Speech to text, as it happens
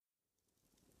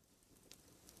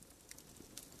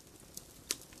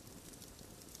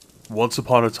Once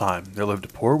upon a time, there lived a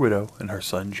poor widow and her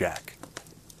son Jack.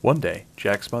 One day,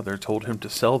 Jack's mother told him to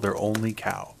sell their only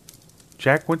cow.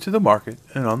 Jack went to the market,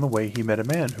 and on the way he met a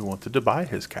man who wanted to buy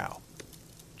his cow.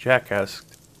 Jack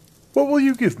asked, "What will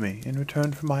you give me in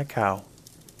return for my cow?"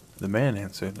 The man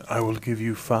answered, "I will give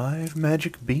you 5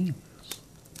 magic beans."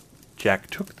 Jack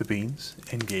took the beans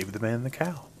and gave the man the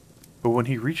cow. But when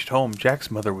he reached home,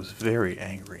 Jack's mother was very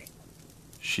angry.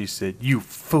 She said, "You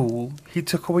fool! He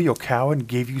took away your cow and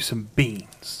gave you some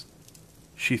beans."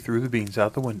 She threw the beans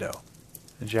out the window,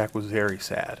 and Jack was very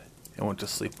sad and went to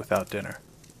sleep without dinner.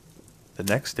 The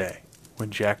next day,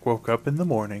 when Jack woke up in the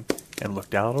morning and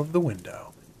looked out of the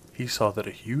window, he saw that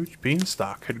a huge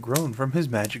beanstalk had grown from his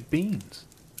magic beans.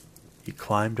 He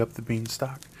climbed up the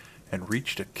beanstalk and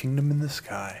reached a kingdom in the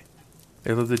sky.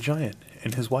 There lived a giant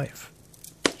and his wife.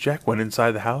 Jack went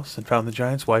inside the house and found the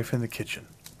giant's wife in the kitchen.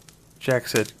 Jack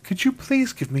said, "Could you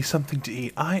please give me something to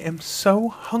eat? I am so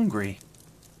hungry."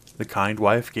 The kind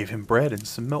wife gave him bread and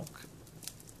some milk.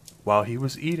 While he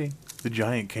was eating, the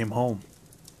giant came home.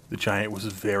 The giant was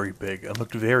very big and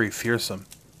looked very fearsome.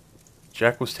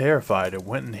 Jack was terrified and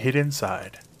went and hid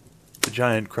inside. The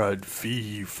giant cried,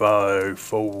 "Fee, fi,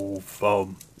 fo,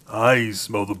 fum. I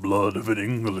smell the blood of an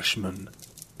Englishman.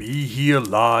 Be he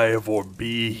alive or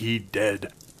be he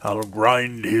dead, I'll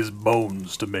grind his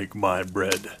bones to make my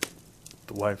bread."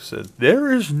 The wife said,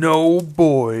 "There is no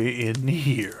boy in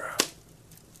here."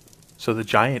 So the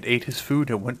giant ate his food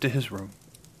and went to his room.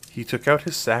 He took out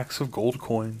his sacks of gold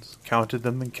coins, counted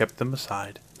them and kept them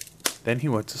aside. Then he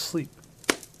went to sleep.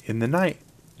 In the night,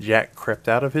 Jack crept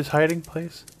out of his hiding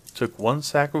place, took 1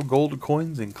 sack of gold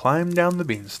coins and climbed down the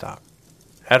beanstalk.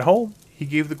 At home, he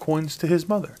gave the coins to his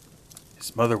mother.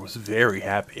 His mother was very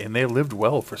happy and they lived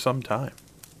well for some time.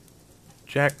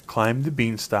 Jack climbed the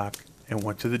beanstalk and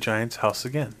went to the giant's house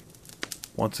again.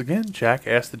 Once again, Jack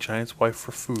asked the giant's wife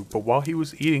for food, but while he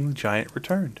was eating, the giant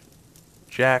returned.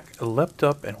 Jack leapt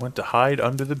up and went to hide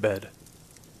under the bed.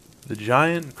 The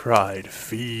giant cried,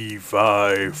 "Fee,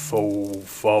 fi, fo,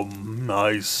 fum.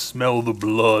 I smell the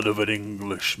blood of an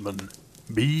Englishman.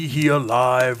 Be he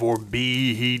alive or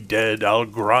be he dead, I'll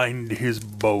grind his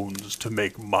bones to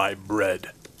make my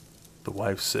bread." The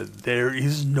wife said, "There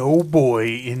is no boy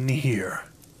in here."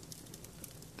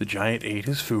 The giant ate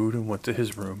his food and went to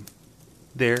his room.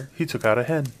 There he took out a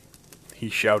hen. He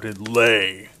shouted,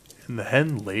 "Lay!" and the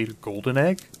hen laid a golden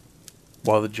egg.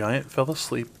 While the giant fell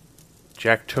asleep,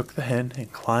 Jack took the hen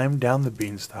and climbed down the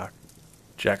beanstalk.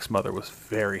 Jack's mother was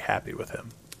very happy with him.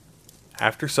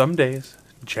 After some days,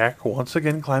 Jack once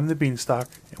again climbed the beanstalk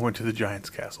and went to the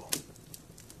giant's castle.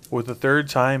 For the 3rd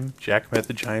time, Jack met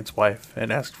the giant's wife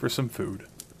and asked for some food.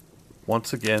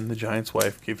 Once again, the giant's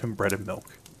wife gave him bread and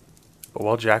milk. But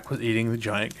while Jack was eating, the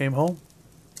giant came home.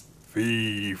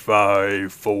 "Fee, fi,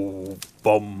 fo,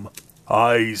 fum.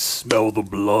 I smell the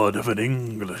blood of an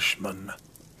Englishman.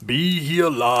 Be he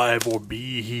alive or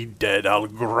be he dead, I'll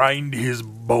grind his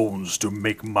bones to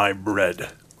make my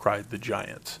bread," cried the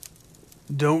giant.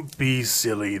 "Don't be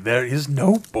silly, there is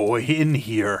no boy in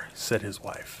here," said his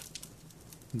wife.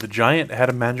 The giant had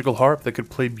a magical harp that could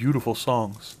play beautiful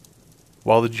songs.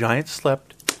 While the giant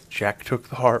slept, Jack took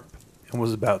the harp and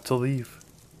was about to leave.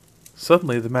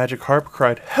 Suddenly the magic harp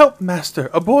cried, "Help, master!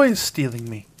 A boy is stealing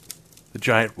me!" The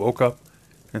giant woke up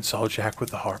and saw Jack with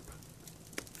the harp.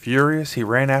 Furious, he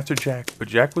ran after Jack, but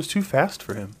Jack was too fast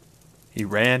for him. He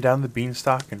ran down the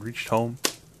beanstalk and reached home.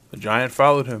 The giant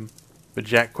followed him, but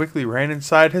Jack quickly ran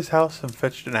inside his house and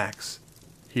fetched an axe.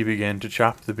 He began to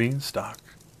chop the beanstalk.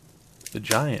 The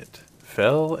giant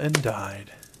fell and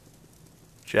died.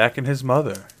 Jack and his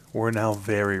mother were now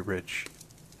very rich,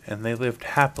 and they lived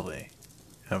happily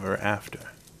ever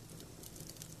after.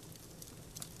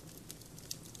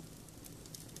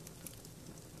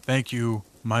 Thank you,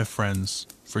 my friends,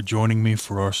 for joining me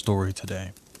for our story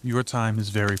today. Your time is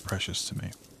very precious to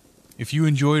me. If you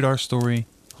enjoyed our story,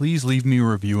 please leave me a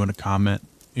review and a comment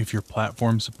if your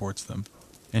platform supports them,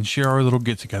 and share our little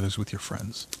get-togethers with your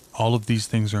friends. All of these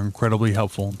things are incredibly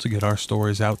helpful to get our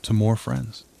stories out to more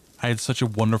friends. I had such a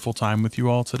wonderful time with you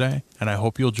all today, and I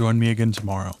hope you'll join me again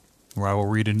tomorrow, where I will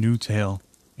read a new tale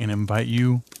and invite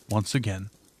you, once again,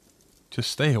 to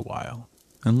stay a while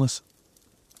and listen.